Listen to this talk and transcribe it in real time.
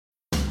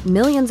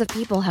Millions of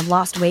people have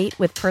lost weight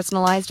with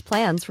personalized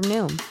plans from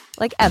Noom.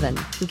 Like Evan,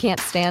 who can't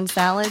stand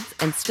salads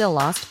and still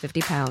lost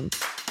 50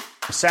 pounds.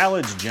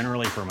 Salads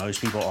generally for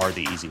most people are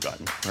the easy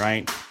button,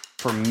 right?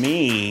 For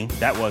me,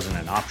 that wasn't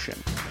an option.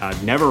 I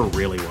never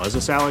really was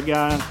a salad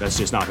guy. That's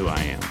just not who I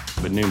am.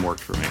 But Noom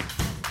worked for me.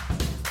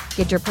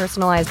 Get your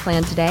personalized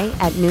plan today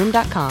at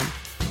Noom.com.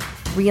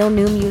 Real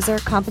Noom user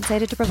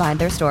compensated to provide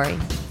their story.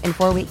 In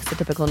 4 weeks, the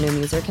typical Noom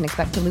user can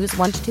expect to lose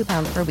 1 to 2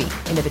 pounds per week.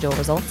 Individual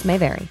results may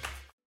vary.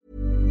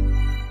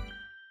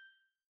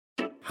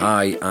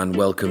 Hi, and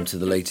welcome to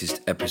the latest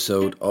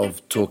episode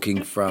of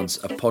Talking France,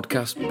 a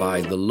podcast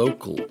by The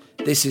Local.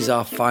 This is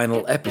our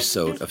final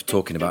episode of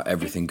talking about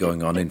everything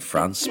going on in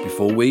France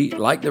before we,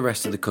 like the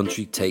rest of the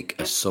country, take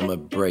a summer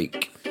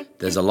break.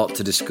 There's a lot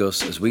to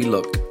discuss as we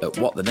look at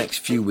what the next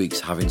few weeks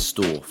have in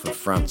store for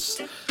France.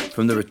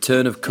 From the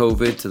return of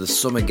COVID to the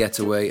summer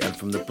getaway, and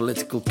from the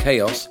political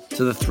chaos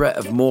to the threat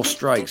of more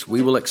strikes,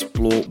 we will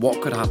explore what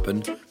could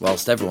happen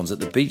whilst everyone's at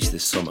the beach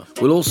this summer.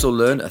 We'll also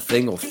learn a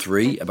thing or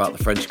three about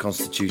the French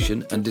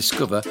Constitution and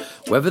discover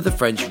whether the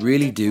French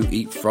really do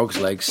eat frog's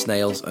legs,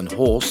 snails and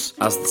horse,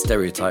 as the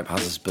stereotype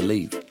has us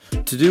believe.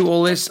 To do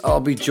all this, I'll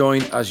be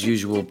joined as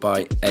usual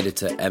by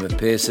editor Emma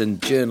Pearson,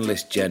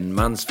 journalist Jen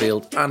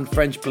Mansfield and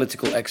French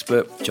political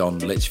expert John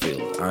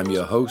Litchfield. I'm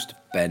your host,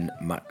 Ben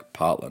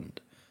McPartland.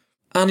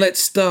 And let's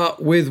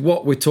start with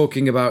what we're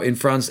talking about in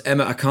France.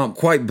 Emma, I can't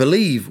quite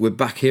believe we're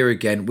back here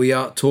again. We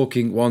are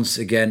talking once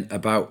again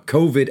about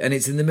COVID, and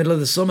it's in the middle of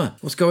the summer.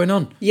 What's going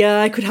on?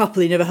 Yeah, I could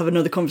happily never have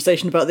another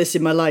conversation about this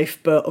in my life,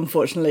 but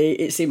unfortunately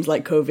it seems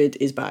like COVID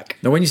is back.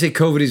 Now, when you say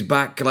COVID is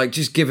back,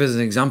 just give us an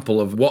example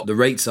of what the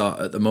rates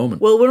are at the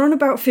moment. Well, we're on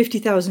about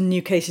 50,000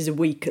 new cases a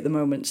week at the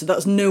moment, so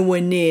that's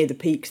nowhere near the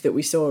peaks that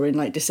we saw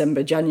in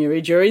December, January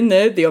during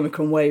the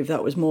Omicron wave.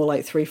 That was more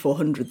like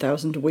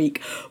 300,000-400,000 a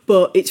week,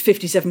 but it's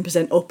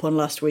 57% up on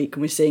last week,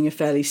 and we're seeing a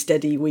fairly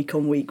steady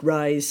week-on-week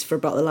rise for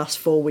about the last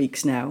 4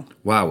 weeks now.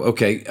 Wow,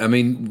 okay.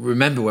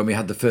 Remember when we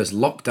had the first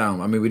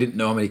lockdown? We didn't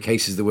know how many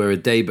cases there were a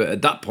day, but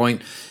at that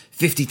point,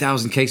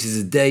 50,000 cases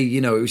a day,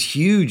 it was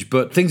huge,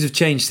 but things have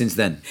changed since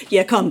then.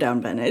 Yeah, calm down,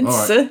 Ben.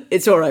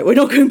 It's all right. We're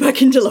not going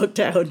back into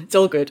lockdown. It's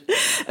all good.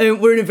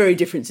 We're in a very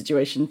different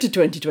situation to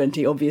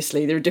 2020,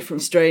 obviously. There are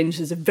different strains.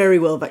 There's a very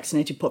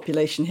well-vaccinated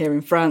population here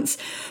in France.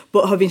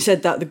 But having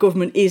said that, the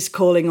government is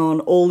calling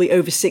on all the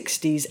over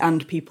 60s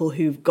and people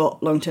who've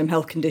got long-term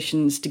health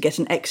conditions to get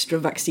an extra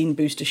vaccine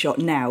booster shot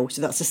now.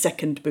 So that's a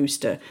second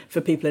booster for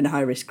people in a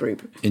high-risk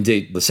group.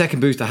 Indeed. The second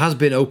booster has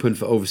been open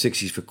for over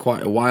 60s for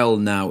quite a while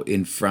now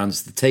in France.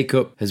 The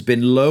take-up has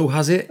been low,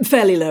 has it?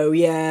 Fairly low,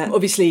 yeah.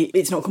 Obviously,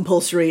 it's not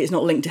compulsory, it's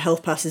not linked to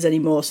health passes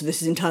anymore, so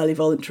this is entirely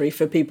voluntary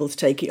for people to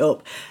take it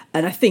up.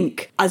 And I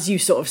think, as you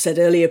sort of said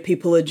earlier,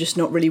 people are just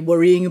not really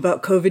worrying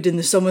about COVID in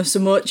the summer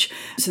so much.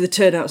 So the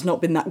turnout's not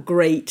been that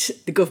great.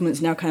 The government's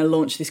now kind of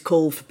launched this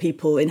call for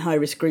people in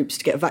high-risk groups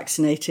to get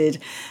vaccinated.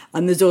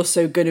 And there's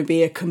also going to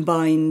be a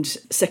combined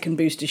second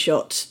booster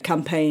shot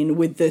campaign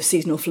with the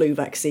seasonal flu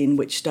vaccine,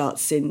 which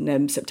starts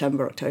in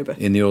September, October.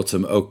 In the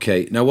autumn,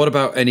 okay. Now, what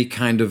about any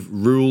kind of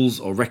rules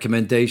or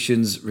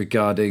recommendations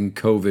regarding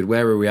COVID?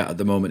 Where are we at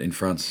the moment in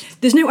France?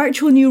 There's no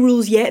actual new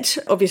rules yet.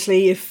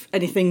 Obviously, if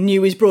anything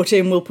new is brought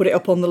in, we'll put it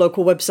up on the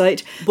local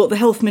website. But the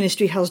Health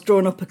Ministry has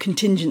drawn up a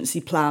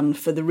contingency plan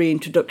for the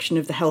reintroduction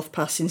of the health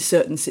pass in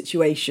certain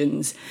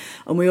situations.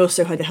 And we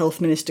also had the Health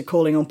Minister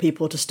calling on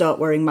people to start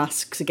wearing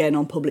masks again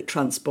on public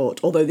transport,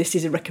 although this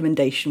is a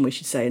recommendation, we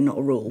should say, and not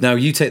a rule. Now,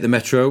 you take the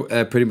metro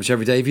pretty much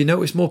every day. Have you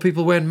noticed more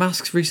people wearing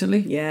masks recently?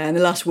 Yeah, in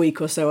the last week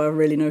or so, I've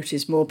really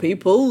noticed more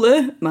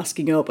people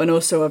masking up. And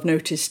also I've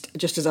noticed,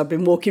 just as I've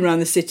been walking around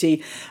the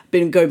city,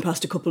 been going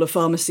past a couple of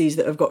pharmacies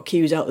that have got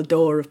queues out the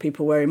door of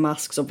people wearing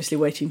masks, obviously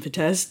waiting for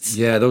tests.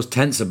 Yeah, those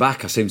tents are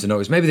back, I seem to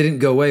notice. Maybe they didn't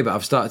go away, but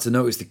I've started to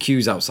notice the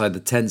queues outside the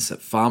tents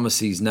at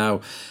pharmacies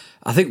now.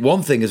 I think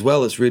one thing as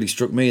well that's really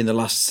struck me in the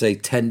last, say,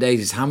 10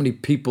 days is how many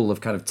people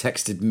have kind of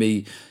texted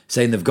me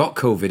saying they've got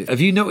COVID.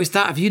 Have you noticed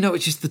that? Have you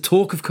noticed just the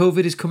talk of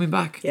COVID is coming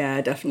back? Yeah,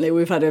 definitely.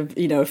 We've had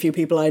a few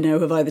people I know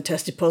have either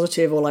tested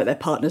positive or their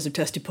partners have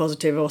tested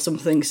positive or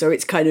something. So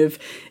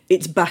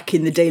it's back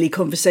in the daily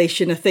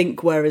conversation, I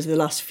think, whereas the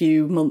last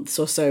few months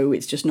or so,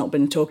 it's just not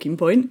been a talking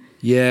point.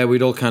 Yeah,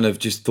 we'd all kind of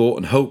just thought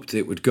and hoped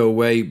it would go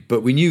away,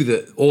 but we knew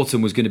that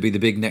autumn was going to be the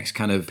big next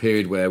kind of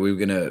period where we were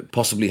going to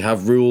possibly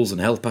have rules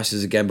and health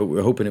passes again, but we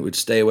were hoping it would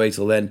stay away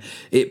till then.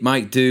 It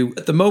might do.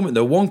 At the moment,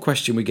 though, one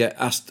question we get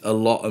asked a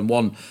lot, and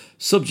one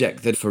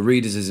subject that for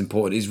readers is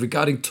important, is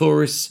regarding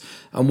tourists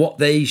and what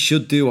they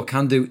should do or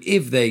can do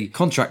if they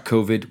contract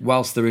COVID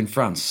whilst they're in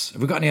France.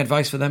 Have we got any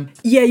advice for them?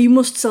 Yeah, you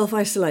must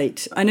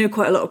self-isolate. I know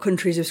quite a lot of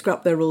countries have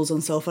scrapped their rules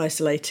on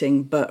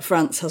self-isolating, but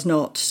France has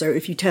not. So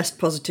if you test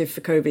positive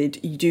for COVID,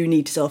 you do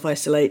need to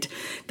self-isolate.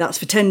 That's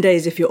for 10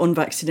 days if you're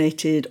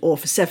unvaccinated, or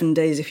for 7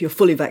 days if you're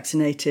fully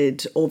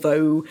vaccinated,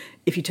 although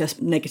if you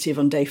test negative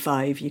on day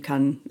 5, you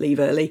can leave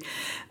early.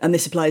 And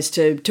this applies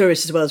to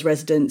tourists as well as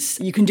residents.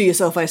 You can do your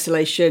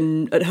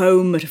self-isolation at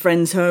home, at a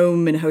friend's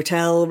home, in a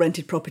hotel,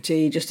 rented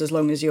property, just as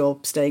long as you're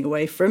staying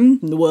away from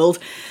the world.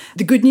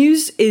 The good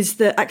news is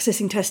that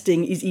accessing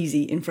testing is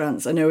easy in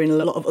France. I know in a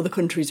lot of other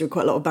countries there are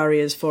quite a lot of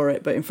barriers for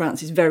it, but in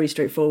France it's very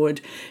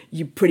straightforward.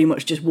 You pretty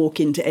much just walk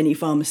into any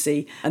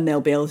pharmacy and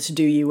they'll be able to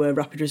do you a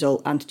rapid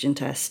result antigen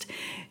test.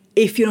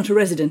 If you're not a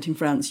resident in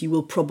France, you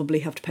will probably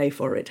have to pay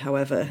for it,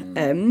 however.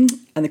 And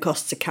the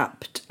costs are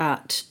capped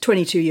at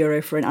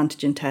 €22 for an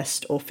antigen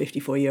test or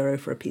 €54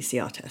 for a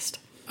PCR test.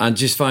 And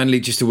just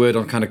finally, just a word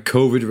on kind of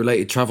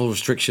COVID-related travel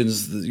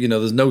restrictions. You know,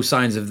 there's no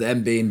signs of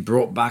them being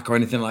brought back or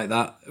anything like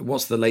that.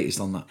 What's the latest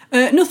on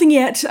that? Nothing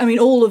yet. I mean,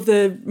 all of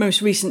the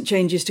most recent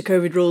changes to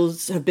COVID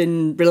rules have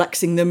been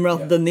relaxing them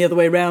rather than the other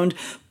way around.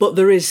 But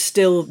there is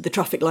still the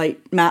traffic light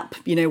map,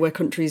 you know, where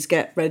countries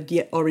get red,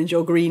 orange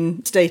or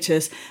green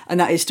status. And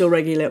that is still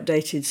regularly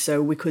updated.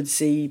 So we could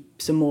see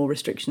some more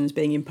restrictions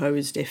being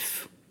imposed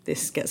if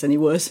this gets any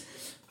worse.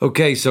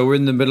 Okay, so we're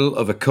in the middle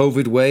of a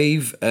COVID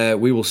wave.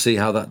 We will see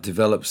how that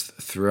develops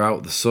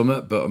throughout the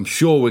summer, but I'm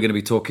sure we're going to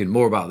be talking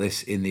more about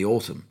this in the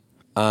autumn.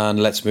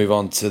 And let's move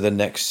on to the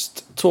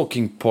next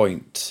talking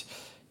point.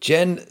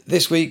 Jen,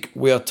 this week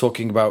we are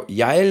talking about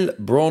Yael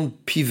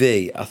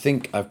Braun-Pivet. I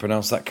think I've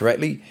pronounced that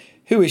correctly.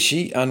 Who is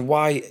she and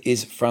why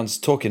is France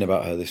talking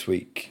about her this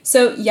week?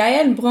 So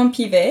Yael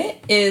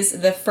Braun-Pivet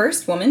is the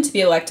first woman to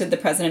be elected the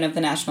president of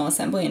the National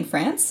Assembly in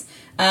France.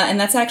 And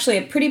that's actually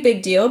a pretty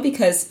big deal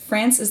because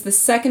France is the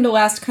second to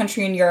last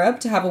country in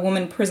Europe to have a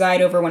woman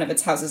preside over one of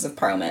its houses of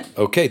parliament.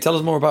 Okay, tell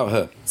us more about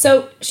her.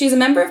 So she's a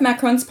member of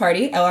Macron's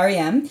party,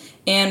 LREM,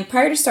 and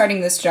prior to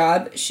starting this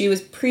job, she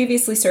was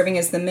previously serving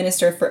as the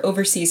Minister for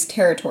Overseas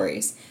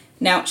Territories.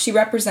 Now, she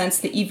represents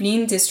the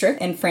Yvelines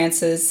district in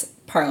France's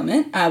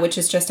parliament, which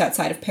is just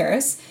outside of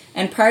Paris.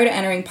 And prior to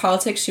entering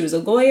politics, she was a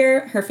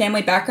lawyer. Her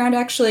family background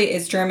actually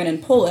is German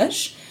and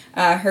Polish.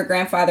 Her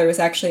grandfather was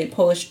actually a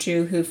Polish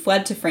Jew who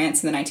fled to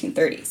France in the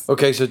 1930s.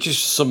 Okay, so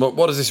just sum up,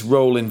 what does this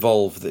role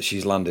involve that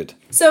she's landed?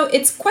 So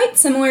it's quite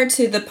similar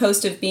to the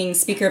post of being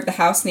Speaker of the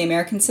House in the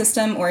American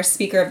system or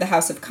Speaker of the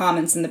House of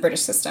Commons in the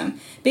British system.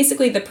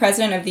 Basically, the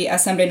President of the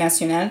Assemblée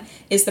Nationale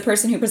is the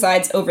person who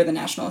presides over the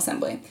National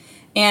Assembly.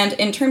 And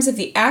in terms of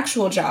the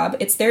actual job,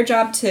 it's their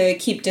job to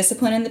keep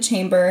discipline in the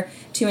chamber,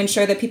 to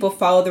ensure that people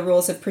follow the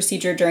rules of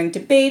procedure during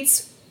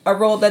debates, a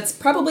role that's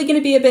probably going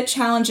to be a bit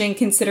challenging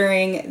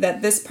considering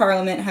that this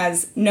parliament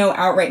has no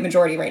outright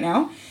majority right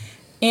now.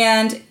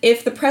 And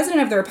if the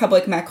president of the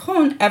Republic,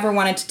 Macron, ever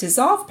wanted to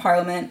dissolve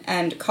parliament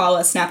and call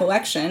a snap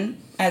election,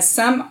 as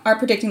some are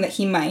predicting that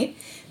he might,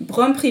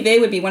 Braun-Pivet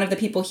would be one of the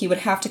people he would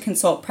have to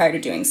consult prior to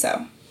doing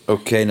so.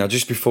 Okay, now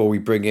just before we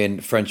bring in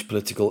French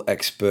political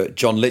expert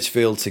John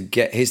Litchfield to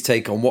get his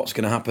take on what's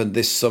going to happen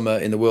this summer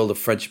in the world of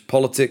French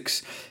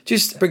politics,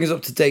 just bring us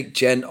up to date,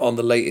 Jen, on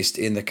the latest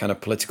in the kind of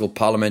political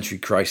parliamentary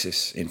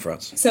crisis in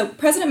France. So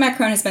President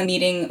Macron has been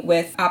meeting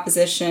with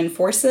opposition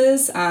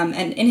forces, and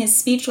in his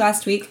speech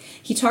last week,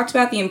 he talked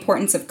about the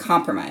importance of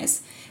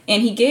compromise.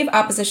 And he gave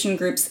opposition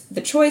groups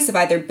the choice of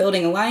either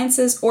building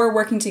alliances or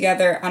working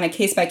together on a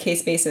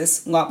case-by-case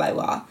basis, law by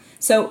law.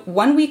 So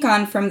 1 week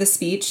on from the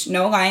speech,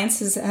 no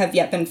alliances have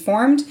yet been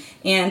formed,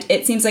 and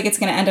it seems like it's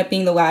going to end up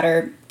being the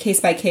latter, case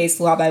by case,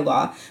 law by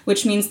law,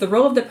 which means the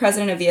role of the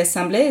president of the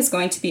Assemblée is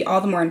going to be all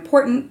the more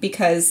important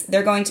because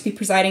they're going to be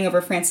presiding over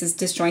France's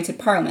disjointed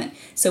parliament.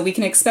 So we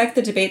can expect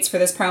the debates for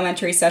this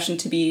parliamentary session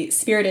to be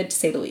spirited, to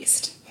say the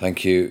least.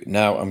 Thank you.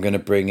 Now I'm going to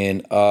bring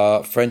in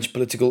our French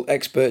political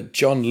expert,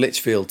 John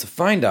Litchfield, to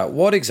find out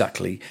what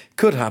exactly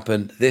could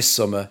happen this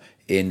summer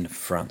in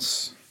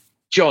France.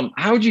 John,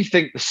 how do you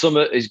think the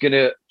summer is going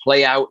to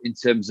play out in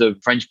terms of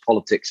French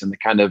politics and the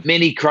kind of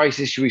mini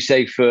crisis, should we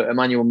say, for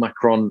Emmanuel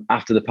Macron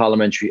after the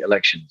parliamentary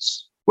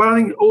elections? Well, I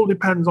think it all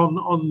depends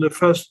on the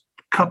first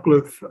couple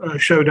of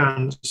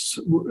showdowns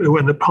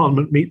when the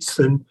parliament meets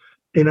in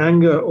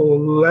anger or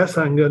less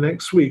anger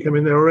next week. I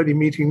mean, they're already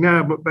meeting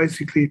now, but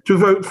basically to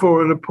vote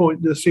for and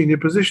appoint the senior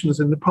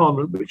positions in the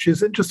parliament, which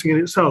is interesting in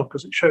itself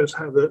because it shows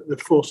how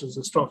the forces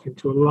are starting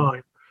to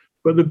align.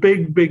 But the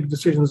big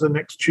decisions are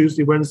next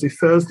Tuesday, Wednesday,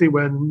 Thursday,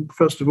 when,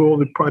 first of all,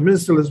 the Prime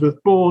Minister, Elizabeth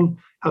Borne,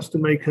 has to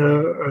make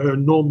a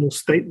normal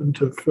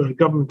statement of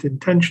government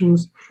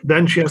intentions.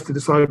 Then she has to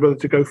decide whether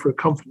to go for a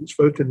confidence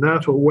vote in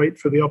that or wait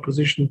for the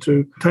opposition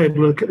to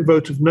table a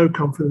vote of no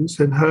confidence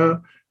in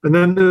her. And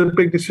then the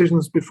big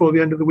decisions before the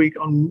end of the week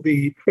on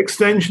the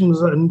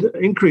extensions and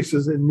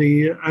increases in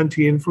the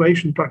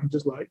anti-inflation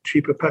packages like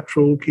cheaper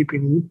petrol,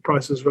 keeping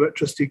prices of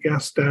electricity,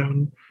 gas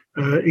down,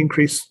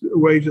 increased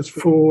wages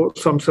for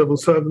some civil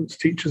servants,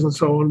 teachers and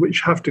so on, which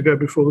have to go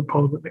before the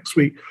parliament next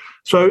week.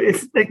 So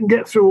if they can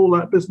get through all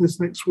that business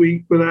next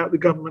week without the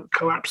government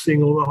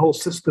collapsing or the whole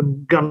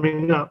system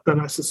gumming up, then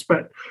I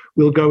suspect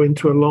we'll go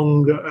into a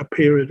longer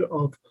period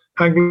of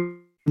haggling,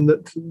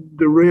 that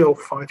the real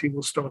fighting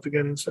will start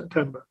again in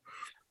September.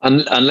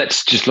 And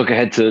let's just look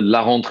ahead to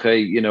la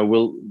rentrée. You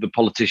know, the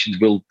politicians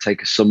will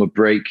take a summer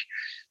break.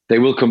 They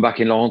will come back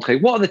in la rentrée.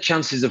 What are the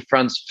chances of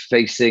France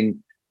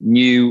facing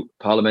new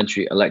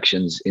parliamentary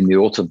elections in the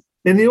autumn?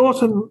 In the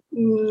autumn,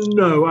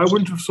 no, I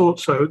wouldn't have thought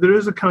so. There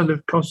is a kind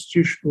of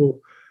constitutional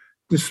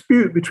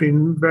dispute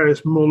between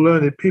various more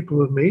learned people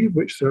than me,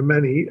 which there are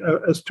many,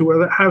 as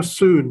to how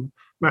soon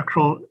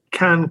Macron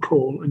can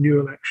call a new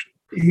election.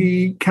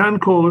 He can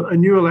call a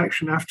new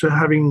election after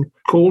having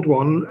called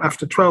one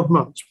after 12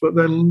 months, but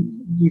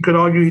then you could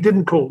argue he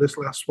didn't call this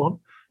last one.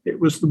 It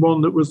was the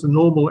one that was the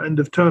normal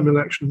end-of-term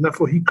election, and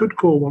therefore he could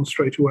call one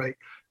straight away,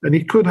 and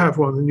he could have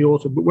one in the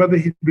autumn. But whether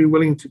he'd be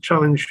willing to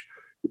challenge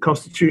the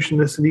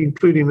constitutionalists and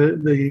including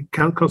the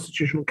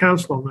Constitutional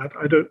Council on that,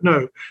 I don't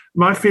know.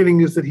 My feeling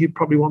is that he'd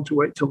probably want to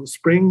wait till the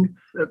spring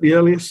at the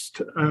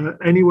earliest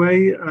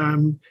anyway.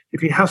 If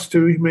he has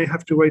to, he may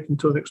have to wait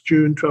until next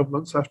June, 12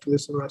 months after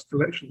this last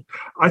election.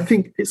 I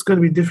think it's going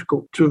to be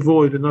difficult to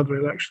avoid another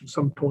election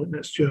some point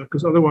next year,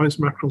 because otherwise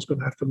Macron's going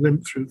to have to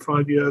limp through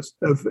 5 years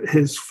of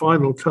his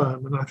final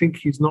term. And I think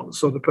he's not the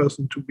sort of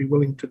person to be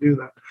willing to do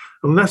that,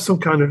 unless some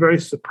kind of very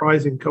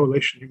surprising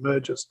coalition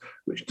emerges,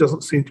 which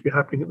doesn't seem to be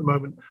happening at the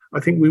moment. I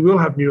think we will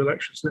have new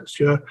elections next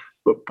year,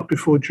 but not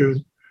before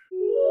June.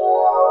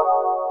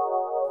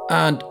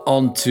 And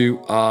on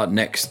to our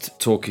next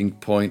talking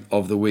point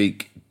of the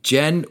week.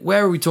 Jen,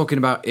 where are we talking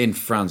about in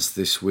France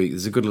this week?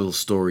 There's a good little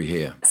story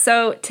here.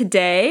 So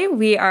today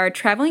we are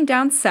traveling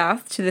down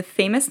south to the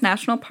famous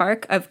national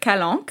park of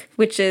Calanque,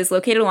 which is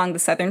located along the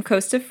southern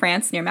coast of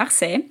France near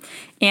Marseille.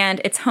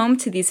 And it's home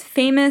to these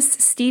famous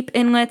steep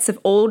inlets of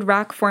old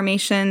rock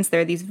formations.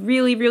 There are these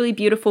really, really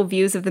beautiful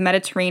views of the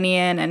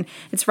Mediterranean, and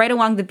it's right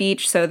along the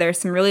beach, so there's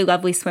some really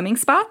lovely swimming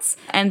spots.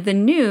 And the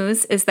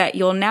news is that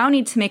you'll now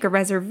need to make a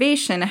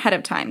reservation ahead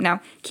of time.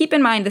 Now, keep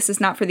in mind, this is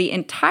not for the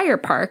entire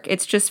park.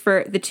 It's just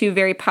for the two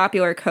very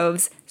popular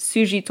coves,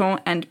 Sougiton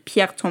and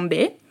Pierre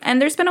Tombé. And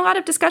there's been a lot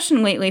of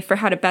discussion lately for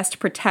how to best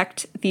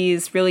protect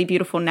these really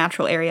beautiful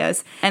natural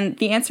areas. And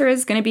the answer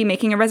is going to be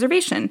making a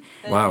reservation.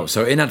 Wow.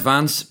 So in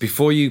advance,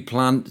 before you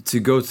plan to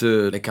go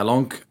to Les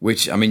Calanques,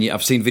 which, I mean,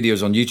 I've seen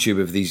videos on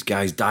YouTube of these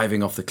guys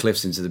diving off the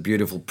cliffs into the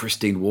beautiful,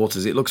 pristine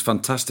waters. It looks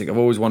fantastic. I've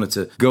always wanted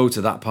to go to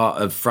that part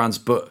of France,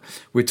 but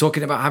we're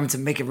talking about having to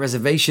make a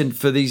reservation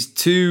for these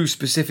two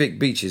specific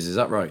beaches. Is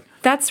that right?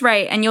 That's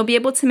right, and you'll be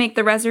able to make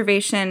the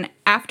reservation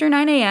after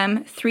 9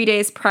 a.m., 3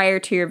 days prior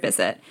to your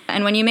visit.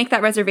 And when you make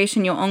that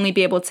reservation, you'll only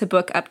be able to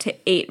book up to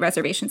 8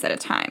 reservations at a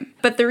time.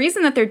 But the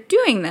reason that they're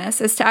doing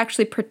this is to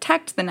actually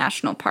protect the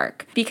national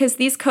park, because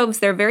these coves,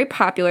 they're very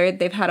popular.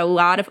 They've had a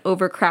lot of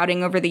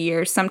overcrowding over the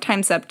years,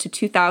 sometimes up to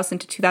 2,000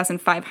 to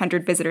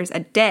 2,500 visitors a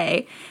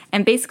day.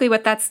 And basically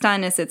what that's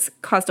done is it's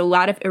caused a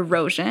lot of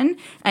erosion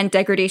and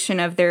degradation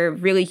of their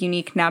really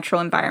unique natural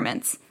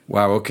environments.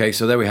 Wow, okay,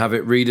 so there we have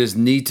it. Readers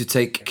need to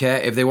take care.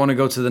 If they want to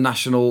go to the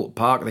national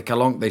park, the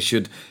Calanque, they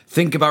should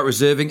think about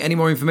reserving. Any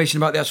more information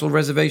about the actual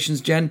reservations,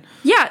 Jen?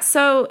 Yeah,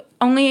 so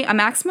only a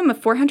maximum of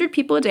 400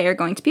 people a day are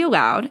going to be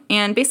allowed.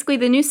 And basically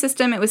the new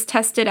system, it was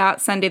tested out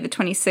Sunday the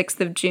 26th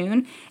of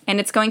June, and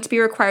it's going to be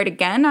required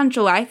again on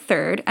July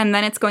 3rd, and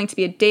then it's going to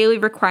be a daily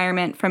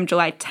requirement from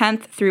July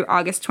 10th through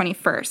August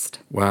 21st.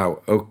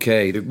 Wow,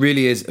 okay. It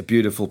really is a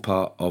beautiful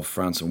part of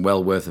France and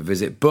well worth a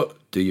visit, but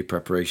do your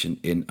preparation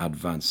in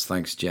advance.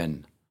 Thanks,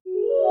 Jen.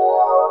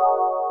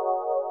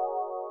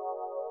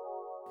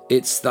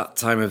 It's that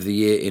time of the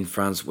year in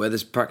France where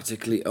there's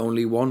practically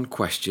only one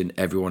question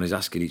everyone is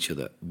asking each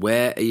other.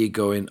 Where are you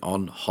going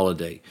on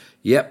holiday?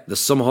 Yep, the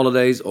summer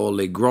holidays, or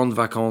les grandes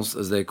vacances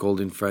as they're called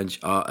in French,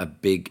 are a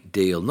big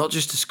deal. Not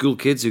just to school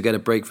kids who get a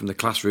break from the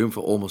classroom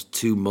for almost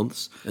 2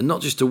 months, and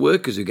not just to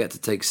workers who get to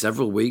take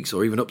several weeks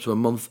or even up to a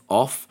month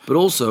off, but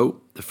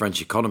also the French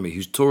economy,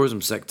 whose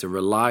tourism sector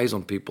relies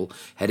on people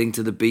heading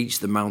to the beach,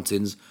 the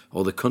mountains,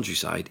 or the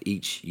countryside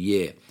each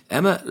year.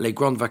 Emma, les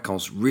grandes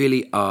vacances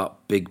really are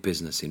big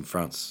business in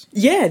France.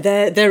 Yeah,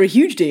 they're a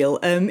huge deal.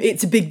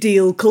 It's a big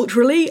deal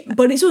culturally,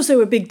 but it's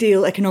also a big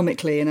deal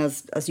economically. And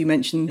as you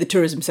mentioned, the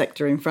tourism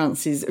sector in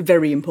France is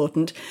very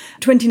important.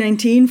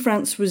 2019,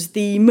 France was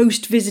the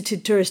most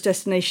visited tourist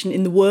destination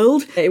in the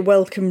world. It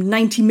welcomed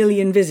 90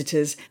 million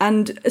visitors.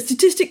 And a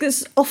statistic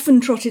that's often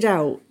trotted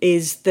out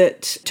is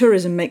that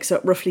tourism makes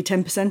up roughly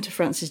 10% of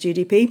France's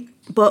GDP.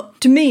 But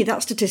to me,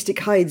 that statistic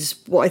hides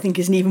what I think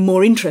is an even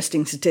more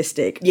interesting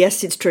statistic.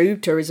 Yes, it's true,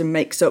 tourism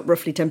makes up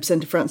roughly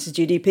 10% of France's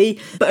GDP,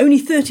 but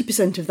only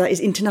 30% of that is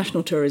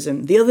international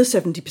tourism. The other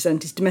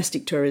 70% is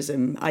domestic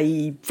tourism,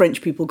 i.e.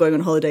 French people going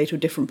on holiday to a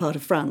different part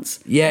of France.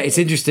 Yeah, it's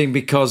interesting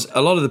because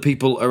a lot of the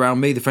people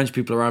around me, the French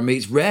people around me,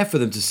 it's rare for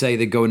them to say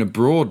they're going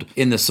abroad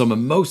in the summer.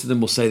 Most of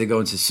them will say they're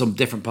going to some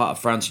different part of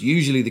France,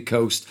 usually the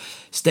coast.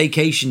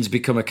 Staycation's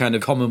become a kind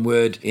of common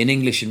word in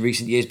English in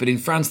recent years, but in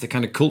France, the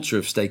kind of culture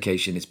of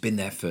staycation, it's been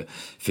there for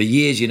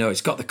years. You know, it's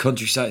got the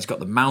countryside, it's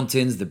got the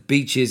mountains, the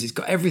beaches, it's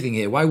got everything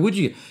here. Why would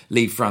you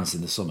leave France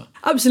in the summer?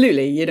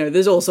 Absolutely. You know,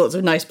 there's all sorts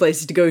of nice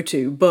places to go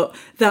to, but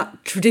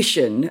that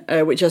tradition,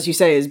 which, as you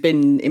say, has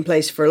been in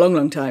place for a long,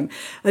 long time,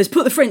 has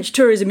put the French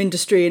tourism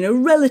industry in a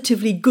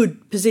relatively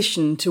good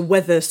position to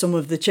weather some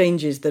of the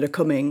changes that are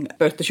coming,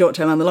 both the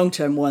short-term and the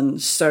long-term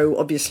ones. So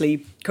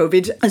obviously,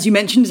 COVID, as you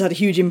mentioned, has had a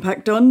huge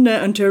impact on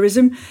on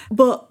tourism.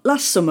 But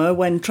last summer,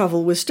 when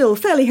travel was still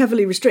fairly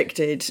heavily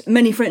restricted,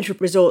 many French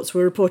resorts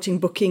were reporting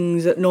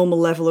bookings at normal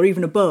level or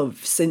even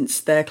above, since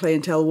their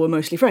clientele were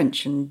mostly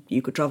French and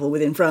you could travel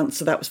within France,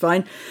 so that was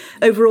fine.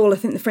 Overall, I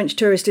think the French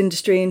tourist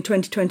industry in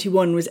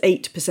 2021 was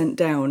 8%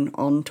 down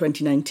on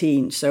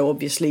 2019, so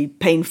obviously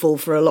painful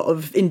for a lot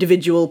of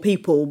individual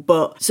people,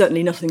 but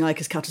certainly nothing like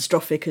as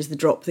catastrophic as the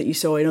drop that you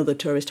saw in other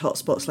tourist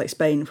hotspots like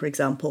Spain, for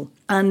example.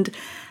 And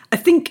I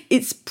think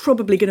it's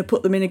probably going to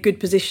put them in a good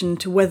position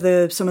to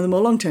weather some of the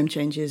more long-term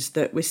changes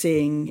that we're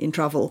seeing in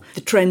travel.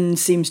 The trend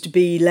seems to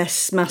be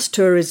less mass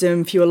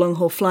tourism, fewer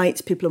long-haul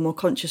flights. People are more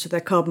conscious of their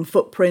carbon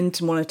footprint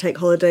and want to take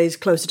holidays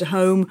closer to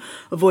home,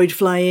 avoid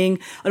flying,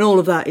 and all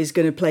of that is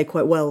going to play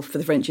quite well for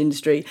the French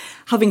industry.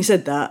 Having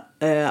said that,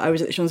 I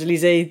was at the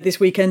Champs-Élysées this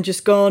weekend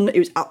just gone. It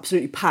was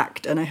absolutely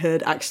packed and I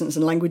heard accents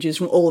and languages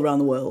from all around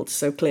the world.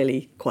 So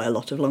clearly quite a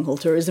lot of long-haul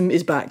tourism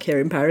is back here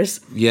in Paris.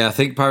 Yeah, I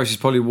think Paris is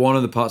probably one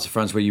of the parts of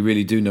France where you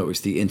really do notice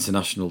the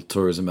international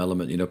tourism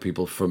element.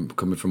 People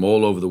coming from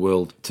all over the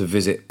world to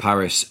visit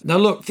Paris. Now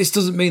look, this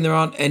doesn't mean there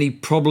aren't any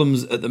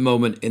problems at the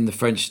moment in the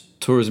French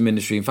tourism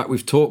industry. In fact,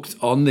 we've talked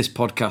on this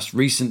podcast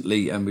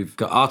recently and we've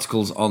got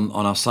articles on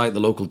our site,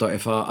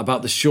 thelocal.fr,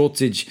 about the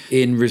shortage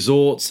in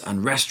resorts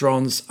and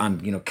restaurants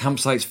and,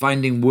 campsites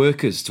finding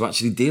workers to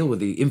actually deal with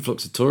the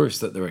influx of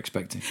tourists that they're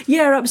expecting.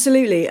 Yeah,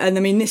 absolutely. And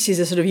I mean, this is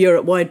a sort of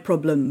Europe-wide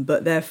problem,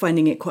 but they're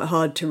finding it quite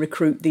hard to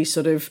recruit these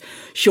sort of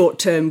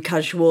short-term,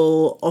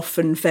 casual,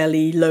 often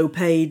fairly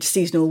low-paid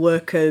seasonal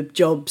worker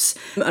jobs.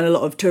 And a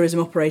lot of tourism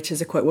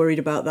operators are quite worried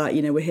about that.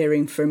 We're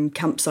hearing from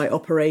campsite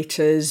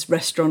operators,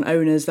 restaurant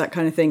owners, that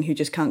kind of thing, who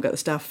just can't get the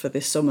staff for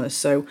this summer.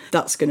 So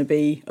that's going to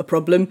be a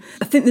problem.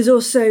 I think there's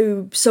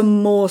also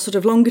some more sort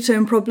of longer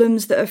term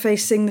problems that are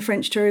facing the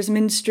French tourism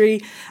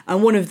industry.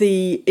 And one of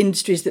the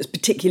industries that's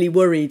particularly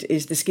worried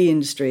is the ski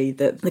industry,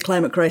 that the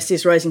climate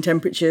crisis, rising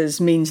temperatures,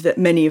 means that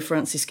many of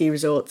France's ski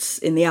resorts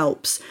in the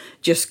Alps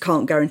just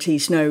can't guarantee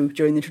snow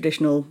during the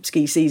traditional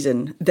ski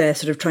season. They're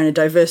sort of trying to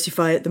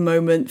diversify at the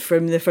moment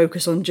from the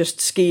focus on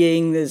just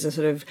skiing. There's a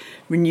sort of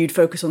renewed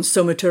focus on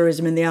summer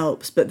tourism in the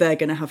Alps, but they're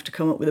going to have to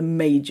come up with a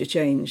major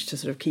change to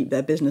sort of keep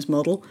their business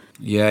model.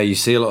 Yeah, you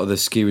see a lot of the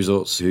ski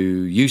resorts who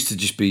used to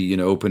just be,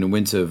 open in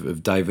winter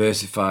have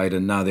diversified,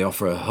 and now they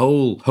offer a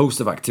whole host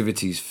of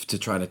activities to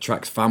try and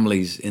attract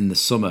families in the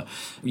summer.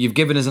 You've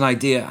given us an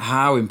idea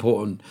how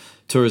important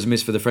tourism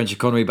is for the French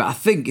economy, but I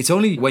think it's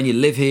only when you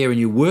live here and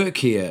you work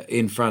here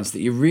in France that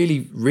you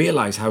really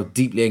realise how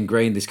deeply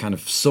ingrained this kind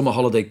of summer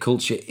holiday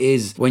culture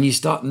is. When you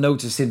start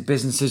noticing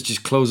businesses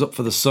just close up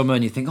for the summer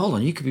and you think, hold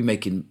on, you could be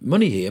making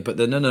money here, but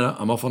then no,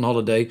 I'm off on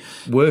holiday.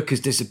 Workers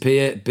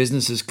disappear,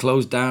 businesses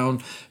close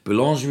down,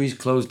 boulangeries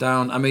close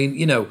down. I mean,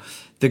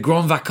 the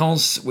Grand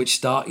Vacances, which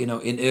start, in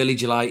early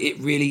July, it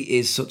really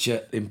is such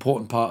an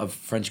important part of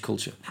French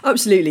culture.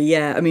 Absolutely,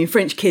 yeah. I mean,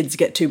 French kids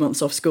get 2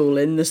 months off school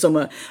in the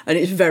summer, and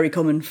it's very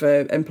common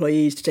for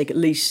employees to take at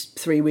least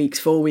 3 weeks,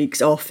 4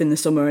 weeks off in the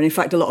summer. And in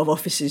fact, a lot of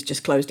offices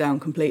just close down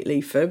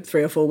completely for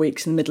 3 or 4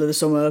 weeks in the middle of the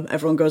summer.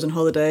 Everyone goes on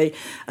holiday.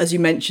 As you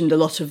mentioned, a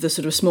lot of the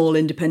sort of small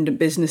independent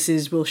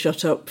businesses will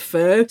shut up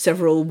for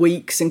several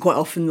weeks, and quite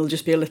often there'll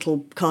just be a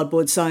little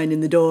cardboard sign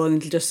in the door and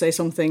it'll just say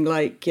something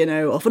like,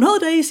 off on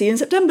holiday, see you in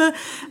September.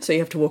 So you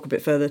have to walk a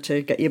bit further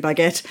to get your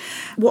baguette.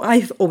 What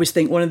I always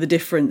think one of the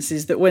difference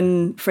is that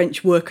when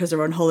French workers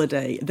are on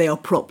holiday, they are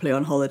properly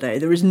on holiday.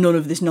 There is none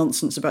of this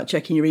nonsense about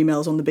checking your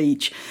emails on the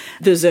beach.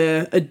 There's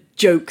a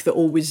joke that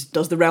always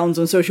does the rounds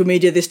on social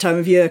media this time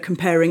of year,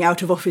 comparing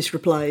out-of-office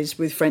replies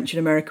with French and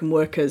American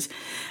workers.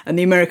 And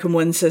the American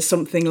one says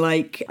something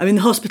like, I'm in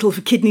the hospital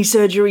for kidney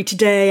surgery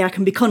today, I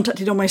can be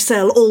contacted on my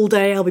cell all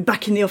day, I'll be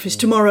back in the office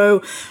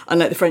tomorrow. And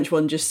like the French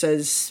one just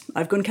says,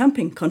 I've gone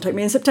camping, contact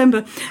me in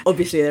September.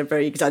 Obviously they're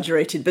very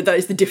exaggerated, but that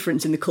is the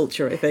difference in the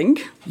culture, I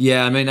think.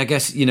 Yeah, I mean, I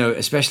guess,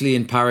 especially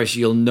in Paris,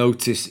 you'll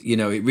notice,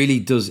 it really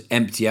does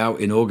empty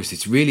out in August.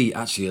 It's really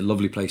actually a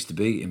lovely place to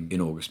be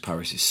in August.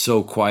 Paris is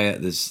so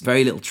quiet, there's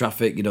very little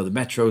traffic, the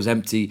metro's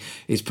empty.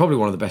 It's probably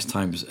one of the best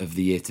times of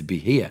the year to be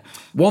here.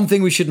 One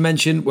thing we should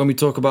mention when we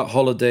talk about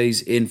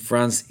holidays in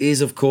France is,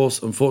 of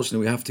course,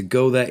 unfortunately, we have to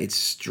go there, it's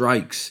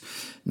strikes.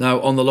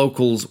 Now, on the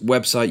Locals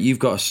website, you've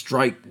got a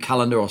strike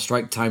calendar or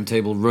strike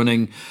timetable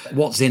running.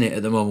 What's in it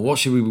at the moment? What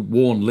should we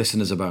warn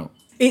listeners about?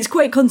 It's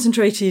quite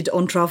concentrated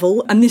on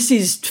travel, and this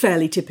is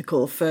fairly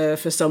typical for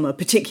summer,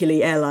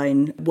 particularly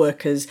airline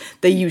workers.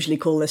 They usually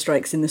call their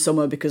strikes in the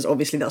summer because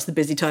obviously that's the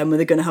busy time where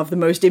they're going to have the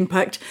most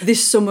impact.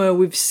 This summer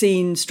we've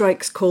seen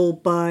strikes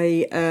called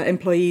by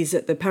employees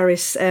at the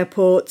Paris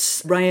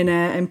airports,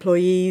 Ryanair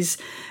employees,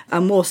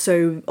 and more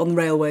so on the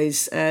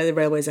railways. The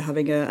railways are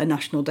having a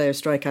national day of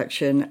strike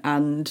action,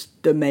 and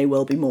there may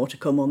well be more to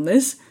come on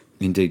this.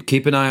 Indeed.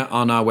 Keep an eye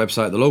on our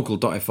website,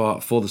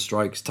 thelocal.fr, for the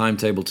strikes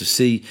timetable to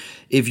see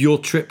if your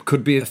trip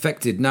could be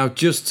affected. Now,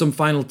 just some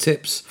final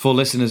tips for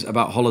listeners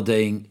about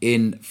holidaying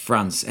in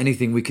France.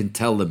 Anything we can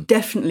tell them?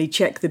 Definitely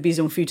check the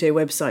Bison Futé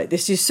website.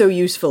 This is so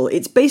useful.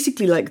 It's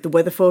basically like the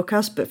weather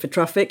forecast, but for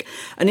traffic,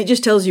 and it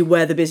just tells you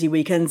where the busy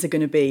weekends are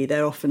going to be.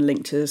 They're often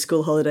linked to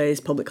school holidays,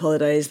 public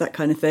holidays, that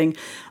kind of thing.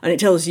 And it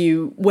tells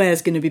you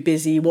where's going to be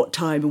busy, what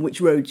time, and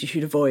which roads you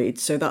should avoid.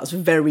 So that's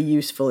very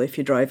useful if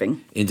you're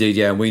driving. Indeed,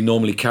 yeah. And we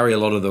normally carry a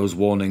lot of those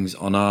warnings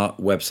on our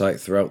website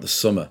throughout the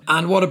summer.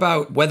 And what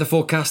about weather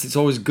forecast? It's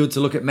always good to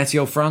look at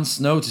Meteo France,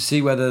 to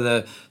see whether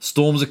the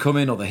storms are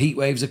coming or the heat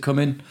waves are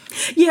coming.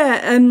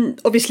 Yeah,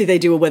 obviously they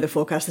do a weather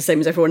forecast the same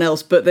as everyone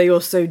else, but they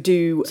also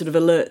do sort of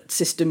alert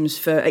systems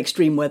for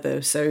extreme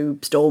weather, so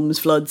storms,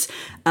 floods,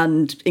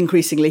 and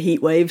increasingly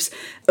heat waves.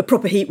 A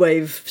proper heat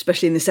wave,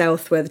 especially in the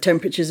south where the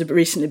temperatures have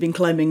recently been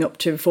climbing up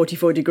to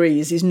 44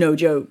 degrees, is no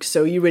joke.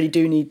 So you really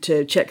do need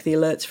to check the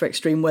alerts for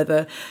extreme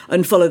weather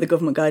and follow the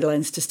government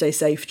guidelines to stay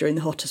safe during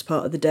the hottest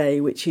part of the day,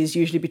 which is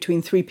usually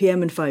between 3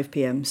 p.m. and 5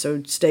 p.m.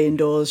 So stay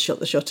indoors, shut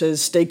the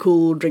shutters, stay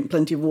cool, drink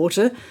plenty of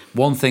water.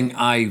 One thing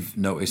I've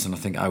noticed, and I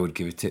think I would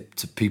give a tip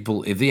to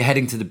people, if they're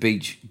heading to the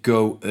beach,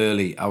 go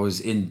early. I was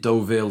in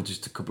Deauville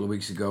just a couple of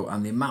weeks ago,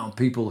 and the amount of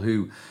people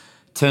who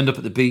turned up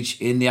at the beach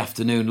in the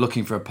afternoon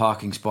looking for a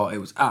parking spot, it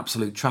was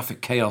absolute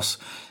traffic chaos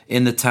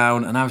in the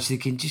town, and I was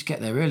thinking, just get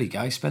there early,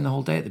 guys. Spend the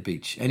whole day at the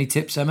beach. Any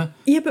tips, Emma?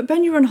 Yeah, but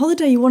Ben, you're on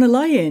holiday. You want to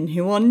lie in.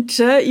 You want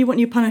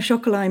your pain au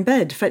chocolat in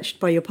bed, fetched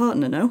by your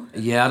partner, no?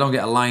 Yeah, I don't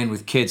get a lie in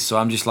with kids, so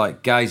I'm just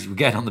like, guys, we're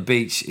getting on the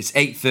beach. It's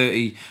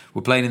 8:30.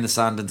 We're playing in the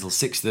sand until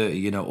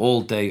 6:30. All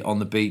day on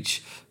the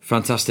beach.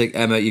 Fantastic.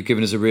 Emma, you've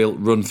given us a real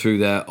run through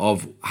there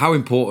of how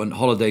important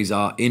holidays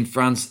are in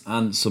France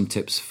and some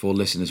tips for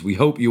listeners. We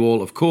hope you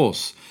all, of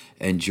course,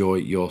 enjoy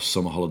your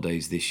summer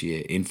holidays this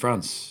year in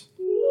France.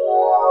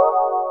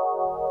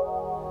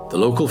 The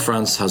Local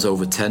France has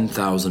over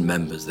 10,000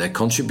 members. Their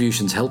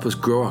contributions help us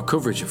grow our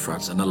coverage of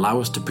France and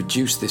allow us to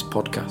produce this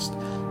podcast.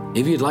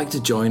 If you'd like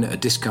to join at a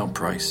discount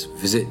price,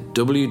 visit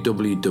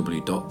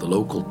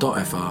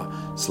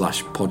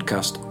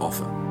www.thelocal.fr/podcast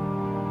offer.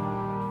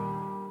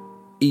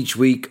 Each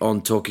week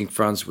on Talking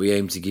France, we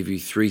aim to give you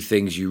 3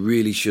 things you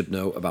really should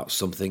know about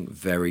something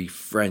very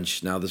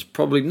French. Now, there's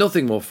probably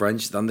nothing more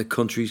French than the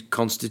country's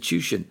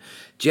constitution.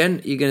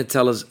 Jen, you're going to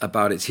tell us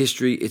about its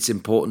history, its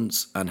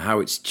importance, and how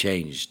it's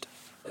changed.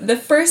 The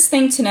first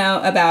thing to know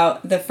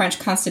about the French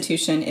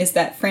Constitution is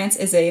that France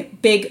is a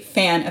big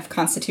fan of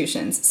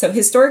constitutions. So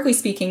historically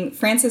speaking,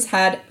 France has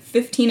had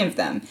 15 of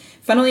them.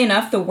 Funnily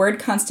enough, the word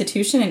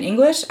constitution in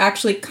English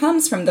actually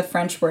comes from the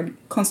French word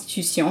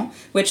constitution,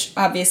 which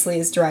obviously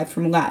is derived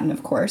from Latin,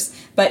 of course.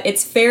 But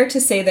it's fair to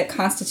say that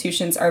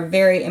constitutions are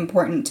very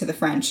important to the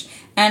French.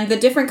 And the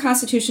different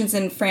constitutions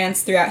in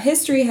France throughout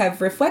history have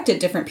reflected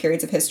different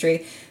periods of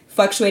history,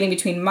 fluctuating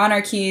between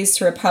monarchies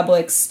to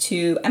republics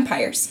to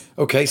empires.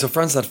 Okay, so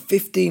France had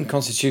 15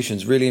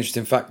 constitutions. Really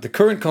interesting fact. The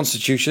current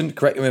constitution,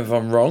 correct me if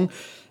I'm wrong,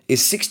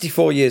 is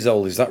 64 years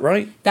old. Is that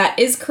right? That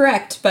is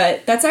correct,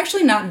 but that's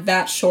actually not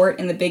that short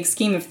in the big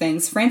scheme of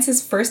things.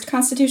 France's first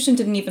constitution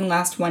didn't even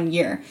last 1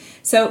 year.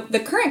 So the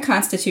current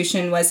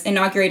constitution was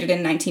inaugurated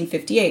in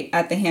 1958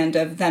 at the hand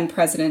of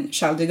then-President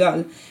Charles de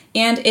Gaulle.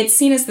 And it's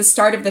seen as the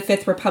start of the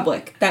Fifth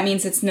Republic. That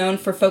means it's known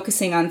for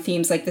focusing on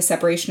themes like the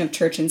separation of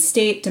church and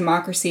state,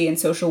 democracy, and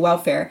social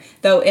welfare.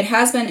 Though it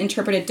has been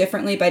interpreted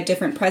differently by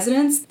different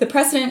presidents, the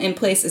precedent in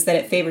place is that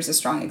it favors a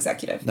strong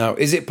executive. Now,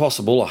 is it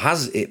possible, or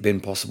has it been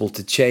possible,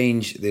 to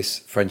change this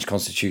French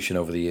constitution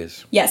over the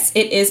years? Yes,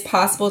 it is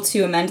possible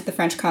to amend the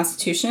French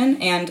constitution,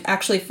 and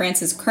actually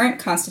France's current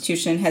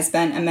constitution has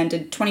been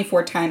amended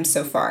 24 times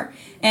so far.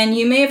 And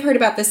you may have heard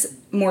about this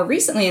more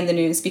recently in the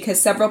news because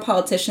several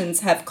politicians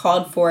have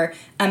called for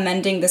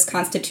amending this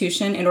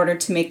constitution in order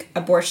to make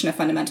abortion a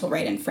fundamental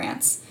right in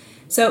France.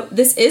 So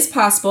this is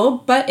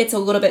possible, but it's a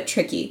little bit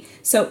tricky.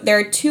 So there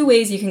are 2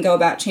 ways you can go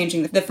about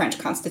changing the French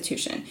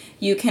constitution.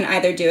 You can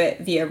either do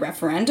it via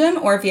referendum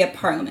or via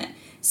parliament.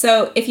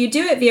 So if you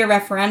do it via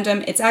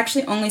referendum, it's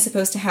actually only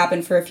supposed to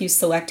happen for a few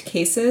select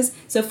cases.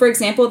 So for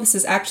example, this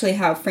is actually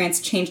how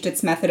France changed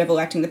its method of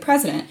electing the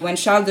president. When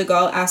Charles de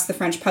Gaulle asked the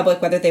French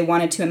public whether they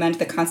wanted to amend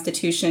the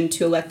constitution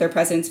to elect their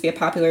presidents via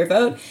popular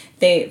vote,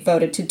 they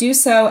voted to do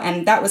so,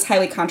 and that was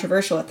highly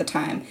controversial at the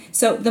time.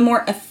 So the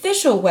more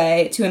official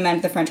way to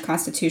amend the French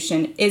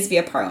constitution is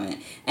via parliament.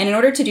 And in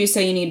order to do so,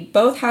 you need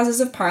both houses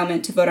of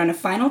parliament to vote on a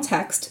final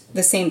text,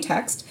 the same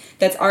text,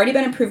 that's already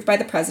been approved by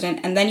the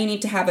president, and then you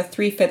need to have a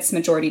 3/5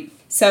 majority.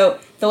 So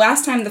the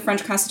last time the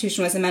French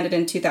Constitution was amended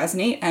in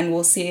 2008, and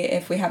we'll see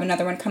if we have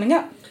another one coming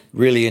up.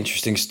 Really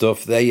interesting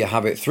stuff. There you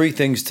have it. 3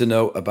 things to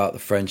know about the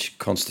French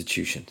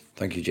Constitution.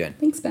 Thank you, Jen.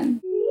 Thanks,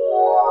 Ben.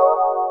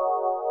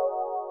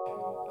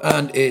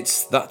 And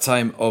it's that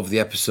time of the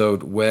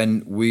episode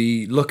when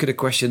we look at a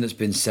question that's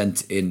been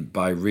sent in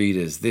by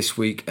readers. This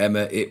week,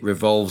 Emma, it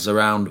revolves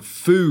around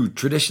food,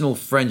 traditional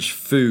French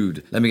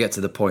food. Let me get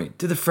to the point.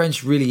 Do the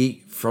French really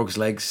eat frogs'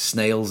 legs,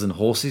 snails and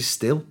horses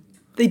still?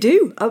 They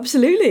do,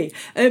 absolutely.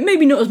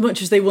 Maybe not as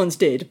much as they once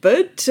did,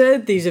 but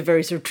these are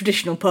very sort of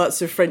traditional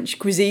parts of French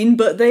cuisine,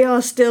 but they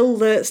are still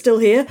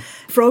here.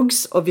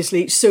 Frogs,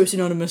 obviously so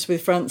synonymous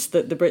with France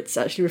that the Brits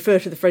actually refer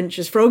to the French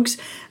as frogs.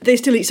 They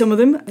still eat some of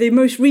them. The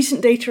most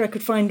recent data I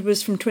could find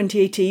was from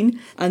 2018,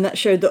 and that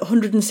showed that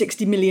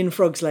 160 million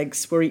frogs'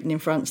 legs were eaten in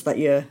France that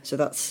year, so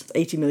that's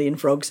 80 million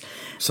frogs.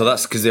 So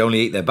that's because they only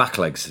eat their back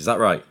legs, is that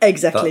right?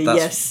 Exactly,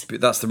 yes.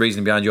 That's the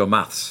reason behind your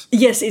maths.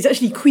 Yes, it's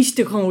actually cuisse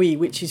de grenouille,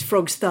 which is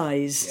frog's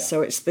thighs. Yeah.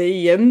 So it's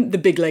the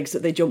big legs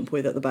that they jump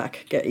with at the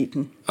back get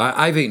eaten.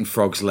 I've eaten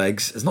frog's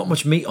legs. There's not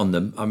much meat on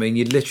them. I mean,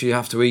 you'd literally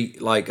have to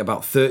eat like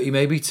about 30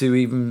 maybe to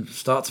even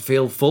start to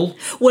feel full.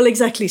 Well,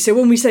 exactly. So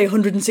when we say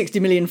 160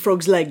 million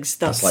frog's legs,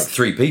 that's like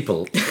 3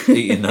 people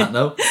eating that,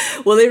 no?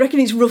 Well, they reckon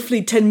it's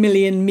roughly 10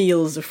 million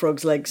meals of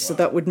frog's legs. Wow. So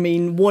that would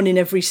mean 1 in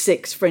every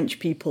 6 French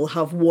people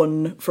have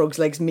 1 frog's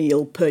legs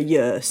meal per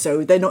year.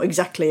 So they're not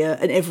exactly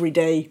an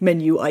everyday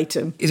menu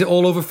item. Is it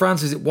all over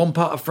France? Is it one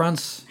part of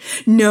France?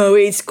 No,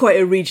 it's quite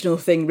a regional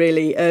thing,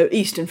 really.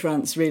 Eastern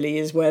France, really,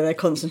 is where they're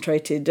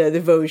concentrated.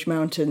 The Vosges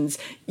Mountains,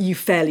 you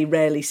fairly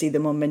rarely see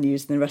them on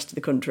menus in the rest of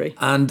the country.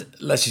 And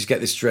let's just get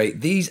this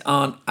straight. These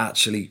aren't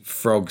actually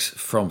frogs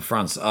from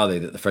France, are they,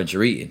 that the French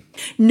are eating?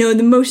 No,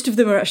 most of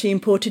them are actually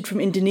imported from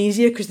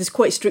Indonesia because there's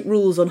quite strict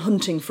rules on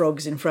hunting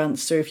frogs in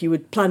France. So if you were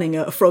planning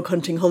a frog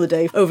hunting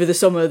holiday over the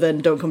summer, then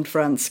don't come to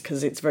France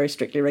because it's very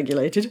strictly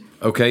regulated.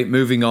 OK,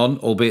 moving on,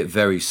 albeit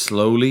very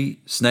slowly.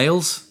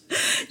 Snails?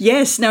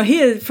 Yes, now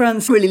here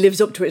France really lives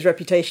up to its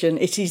reputation.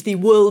 It is the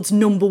world's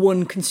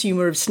 #1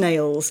 consumer of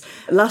snails.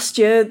 Last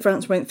year,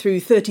 France went through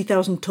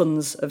 30,000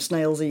 tonnes of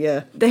snails a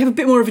year. They have a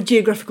bit more of a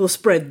geographical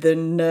spread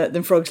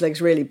than frog's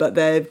legs, really, but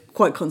they're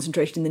quite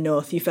concentrated in the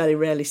north. You fairly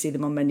rarely see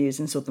them on menus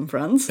in southern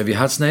France. Have you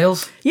had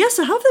snails? Yes,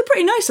 I have. They're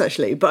pretty nice,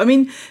 actually. But, I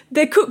mean,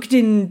 they're cooked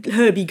in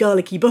herby,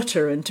 garlicky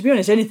butter, and to be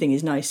honest, anything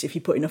is nice if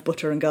you put enough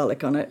butter and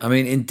garlic on it. I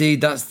mean,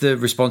 indeed, that's the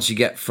response you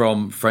get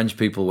from French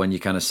people when you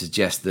kind of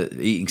suggest that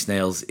eating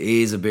snails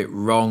is a bit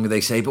wrong.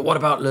 They say, but what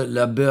about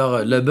le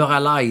beurre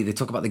à l'ail? They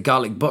talk about the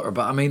garlic butter,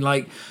 but I mean,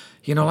 like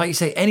you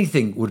say,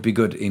 anything would be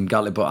good in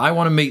garlic butter. I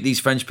want to meet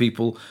these French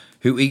people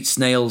who eat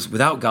snails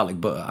without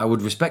garlic butter. I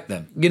would respect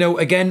them.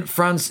 Again,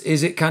 France,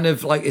 is it kind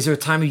of like, is there a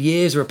time of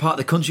year, is there a part of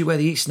the country where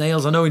they eat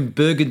snails? I know in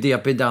Burgundy,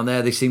 I've been down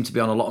there, they seem to be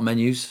on a lot of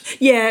menus.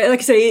 Yeah, like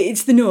I say,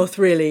 it's the north,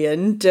 really,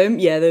 and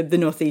the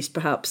northeast,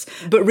 perhaps.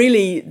 But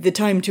really, the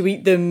time to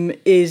eat them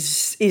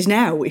is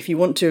now, if you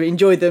want to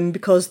enjoy them,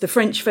 because the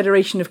French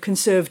Federation of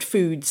Conserved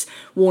Foods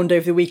warned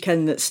over the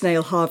weekend that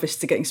snail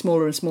harvests are getting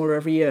smaller and smaller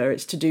every year.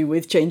 It's to do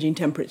with changing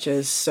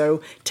temperatures, so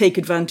take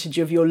advantage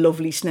of your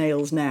lovely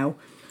snails now.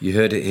 You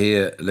heard it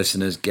here,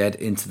 listeners. Get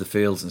into the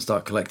fields and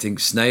start collecting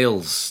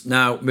snails.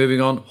 Now,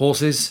 moving on,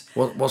 horses.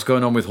 What's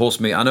going on with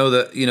horse meat? I know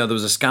that, there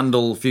was a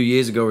scandal a few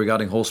years ago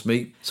regarding horse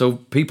meat. So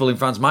people in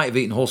France might have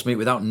eaten horse meat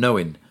without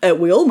knowing.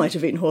 We all might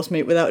have eaten horse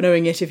meat without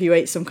knowing it if you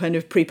ate some kind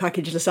of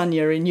pre-packaged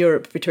lasagna in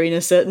Europe between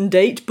a certain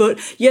date. But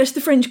yes,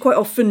 the French quite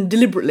often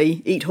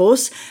deliberately eat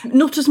horse.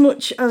 Not as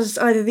much as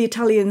either the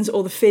Italians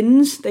or the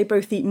Finns. They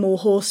both eat more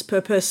horse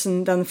per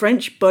person than the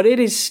French, but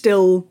it is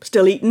still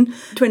eaten.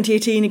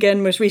 2018,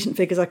 again, most recent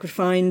figures I could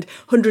find,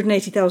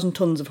 180,000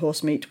 tonnes of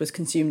horse meat was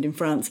consumed in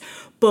France,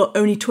 but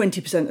only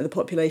 20% of the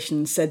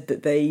population said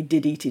that they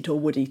did eat it or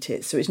would eat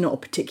it, so it's not a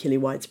particularly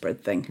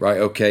widespread thing. Right,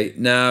 okay.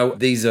 Now,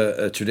 these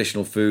are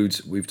traditional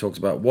foods we've talked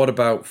about. What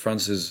about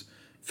France's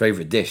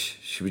favourite dish?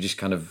 Should we just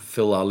kind of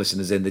fill our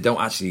listeners in? They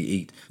don't actually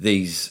eat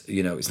these,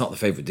 it's not the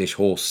favourite dish,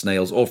 horse,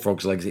 snails or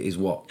frog's legs. It is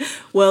what?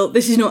 Well,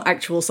 this is not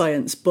actual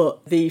science,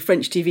 but the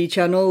French TV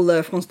channel,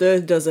 France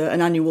 2, does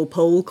an annual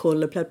poll called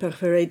Le Plat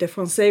Préféré des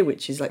Français,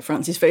 which is like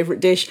France's favourite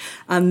dish,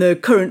 and the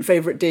current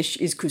favourite dish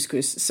is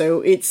couscous.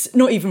 So it's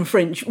not even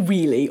French,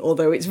 really,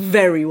 although it's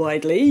very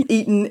widely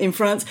eaten in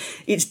France.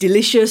 It's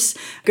delicious.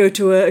 Go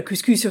to a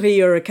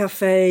couscouserie or a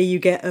café, you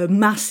get a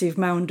massive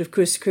mound of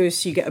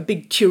couscous, you get a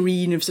big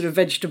tureen of sort of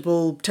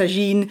vegetable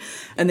tagine,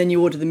 and then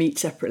you order the meat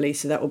separately.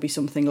 So that will be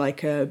something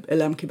like a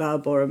lamb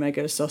kebab or a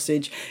mega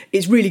sausage.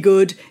 It's really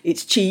good,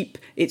 it's cheap,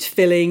 it's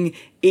filling.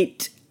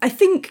 It, I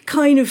think,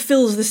 kind of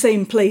fills the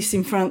same place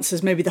in France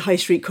as maybe the high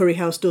street curry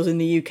house does in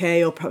the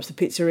UK, or perhaps the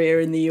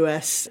pizzeria in the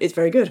US. It's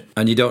very good.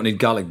 And you don't need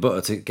garlic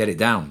butter to get it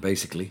down,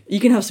 basically. You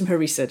can have some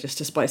harissa just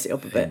to spice it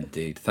up a bit.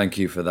 Indeed. Thank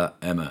you for that,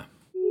 Emma.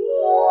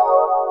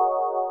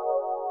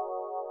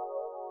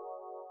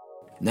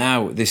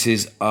 Now, this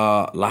is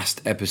our last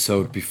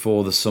episode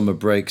before the summer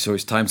break, so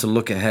it's time to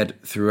look ahead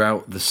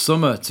throughout the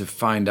summer to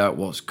find out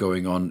what's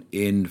going on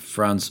in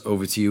France.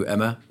 Over to you,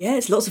 Emma. Yeah,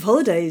 it's lots of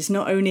holidays.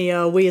 Not only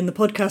are we and the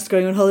podcast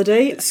going on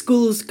holiday,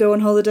 schools go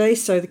on holiday,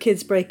 so the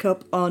kids break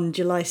up on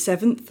July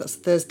 7th, that's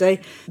Thursday.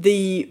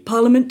 The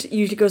Parliament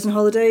usually goes on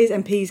holidays,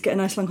 MPs get a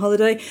nice long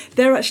holiday.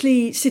 They're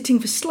actually sitting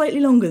for slightly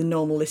longer than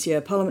normal this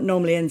year. Parliament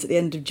normally ends at the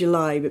end of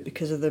July, but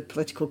because of the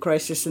political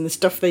crisis and the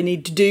stuff they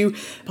need to do,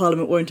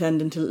 Parliament won't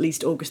end until at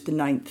least August the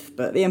 9th.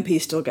 But the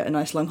MPs still get a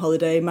nice long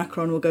holiday.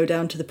 Macron will go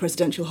down to the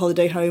presidential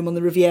holiday home on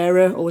the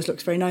Riviera. Always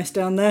looks very nice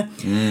down there.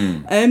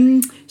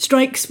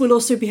 Strikes will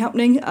also be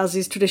happening, as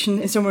is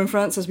tradition in somewhere in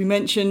France, as we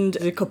mentioned.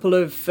 There's a couple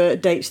of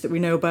dates that we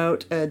know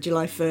about.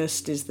 July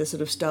 1st is the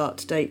sort of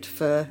start date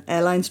for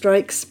airline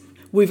strikes.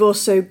 We've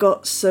also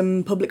got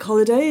some public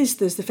holidays.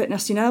 There's the Fête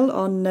Nationale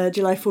on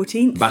July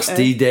 14th.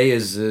 Bastille Day,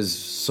 as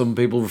some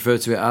people refer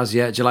to it as,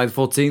 July the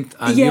 14th.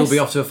 And you'll be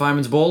off to a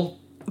fireman's ball?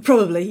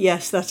 Probably,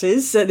 yes, that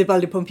is. The Bal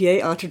des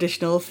Pompiers are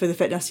traditional for the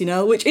Fête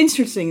Nationale, which,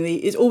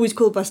 interestingly, is always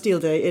called Bastille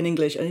Day in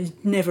English and is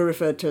never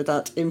referred to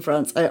that in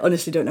France. I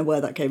honestly don't know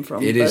where that came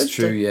from. It is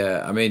true,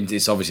 yeah. I mean,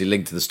 it's obviously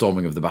linked to the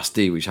storming of the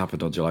Bastille, which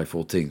happened on July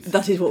 14th.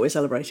 That is what we're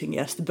celebrating,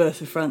 yes, the birth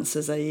of France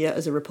as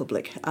a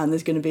republic. And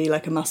there's going to be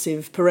like a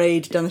massive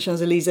parade down the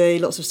Champs-Élysées,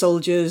 lots of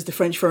soldiers. The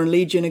French Foreign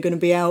Legion are going to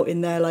be out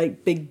in their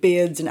like big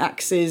beards and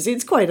axes.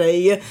 It's quite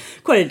a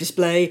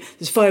display.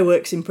 There's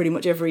fireworks in pretty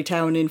much every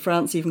town in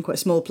France, even quite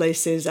small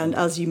places. And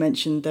as you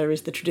mentioned, there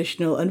is the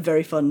traditional and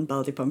very fun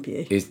Bal des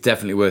Pompiers. It's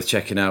definitely worth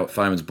checking out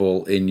Fireman's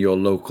Ball in your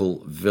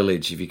local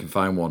village if you can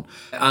find one.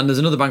 And there's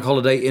another bank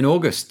holiday in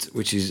August,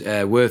 which is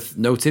worth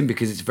noting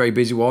because it's a very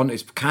busy one.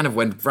 It's kind of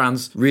when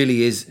France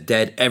really is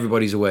dead,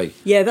 everybody's away.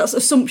 Yeah, that's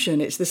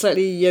Assumption. It's the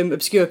slightly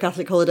obscure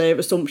Catholic holiday of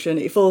Assumption.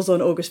 It falls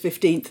on August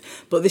 15th,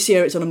 but this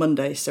year it's on a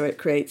Monday, so it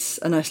creates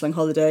a nice long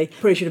holiday.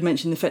 Probably should have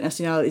mentioned the Fête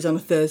Nationale is on a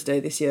Thursday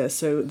this year,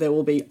 so there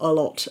will be a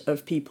lot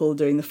of people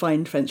doing the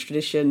fine French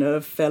tradition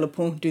of faire le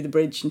pont, do the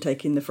bridge, and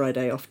taking the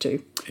Friday off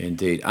too.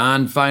 Indeed.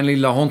 And finally,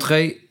 La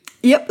Rentrée.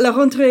 Yep, La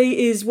Rentrée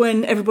is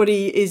when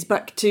everybody is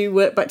back to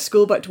work, back to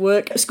school, back to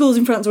work. Schools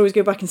in France always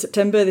go back in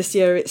September. This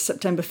year it's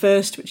September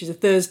 1st, which is a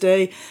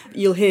Thursday.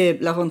 You'll hear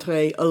La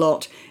Rentrée a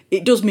lot.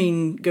 It does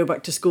mean go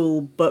back to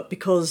school, but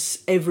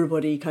because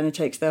everybody kind of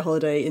takes their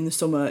holiday in the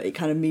summer, it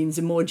kind of means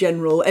a more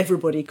general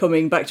everybody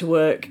coming back to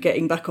work,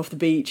 getting back off the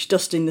beach,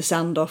 dusting the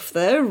sand off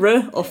their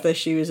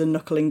shoes and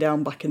knuckling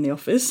down back in the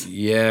office.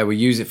 Yeah, we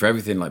use it for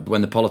everything. Like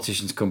when the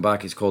politicians come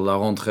back, it's called La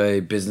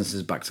Rentrée,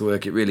 businesses back to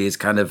work. It really is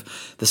kind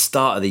of the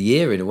start of the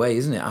year in a way,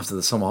 isn't it, after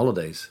the summer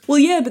holidays? Well,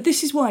 yeah, but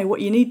this is why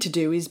what you need to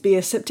do is be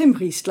a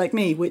Septembriste like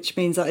me, which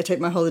means that I take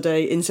my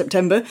holiday in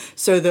September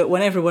so that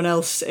when everyone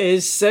else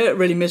is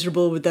really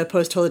miserable with their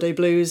post-holiday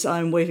blues,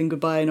 I'm waving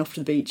goodbye and off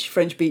to the beach.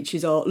 French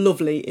beaches are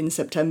lovely in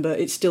September.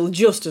 It's still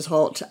just as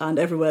hot and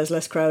everywhere's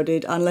less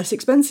crowded and less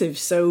expensive,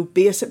 so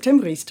be a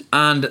Septembriste.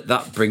 And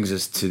that brings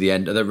us to the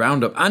end of the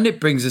roundup, and it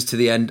brings us to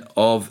the end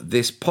of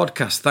this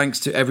podcast.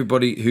 Thanks to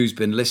everybody who's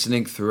been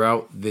listening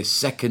throughout this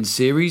second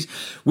series.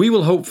 We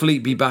will hopefully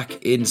be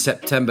back in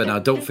September. Now,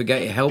 don't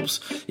forget, it helps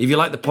if you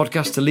like the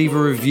podcast to leave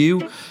a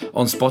review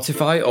on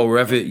Spotify or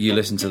wherever you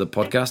listen to the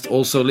podcast.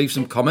 Also, leave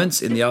some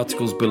comments in the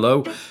articles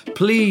below.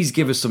 Please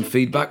give us some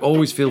feedback.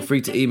 Always feel free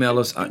to email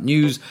us at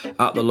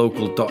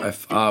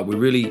news@thelocal.fr. We're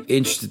really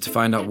interested to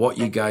find out what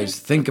you guys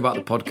think about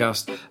the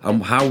podcast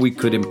and how we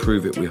could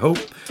improve it. We hope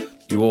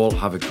you all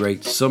have a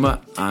great summer,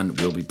 and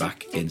we'll be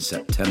back in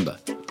September.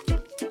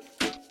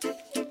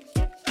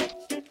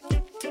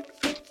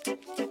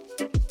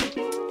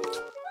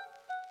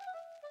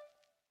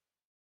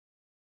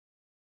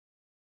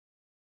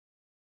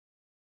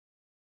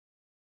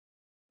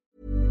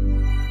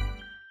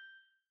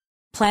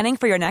 Planning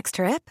for your next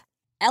trip?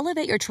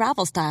 Elevate your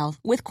travel style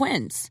with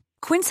Quince.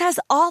 Quince has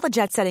all the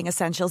jet-setting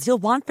essentials you'll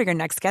want for your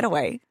next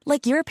getaway,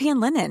 like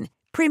European linen,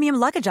 premium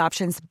luggage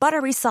options,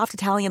 buttery soft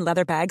Italian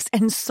leather bags,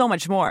 and so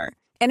much more.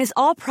 And is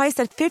all priced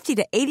at 50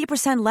 to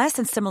 80% less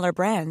than similar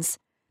brands.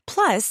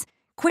 Plus,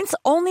 Quince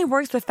only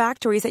works with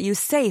factories that use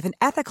safe and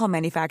ethical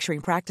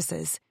manufacturing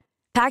practices.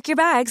 Pack your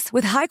bags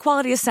with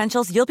high-quality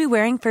essentials you'll be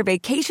wearing for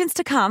vacations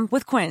to come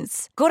with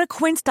Quince. Go to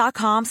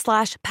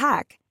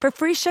quince.com/pack for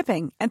free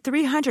shipping and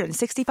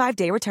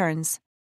 365-day returns.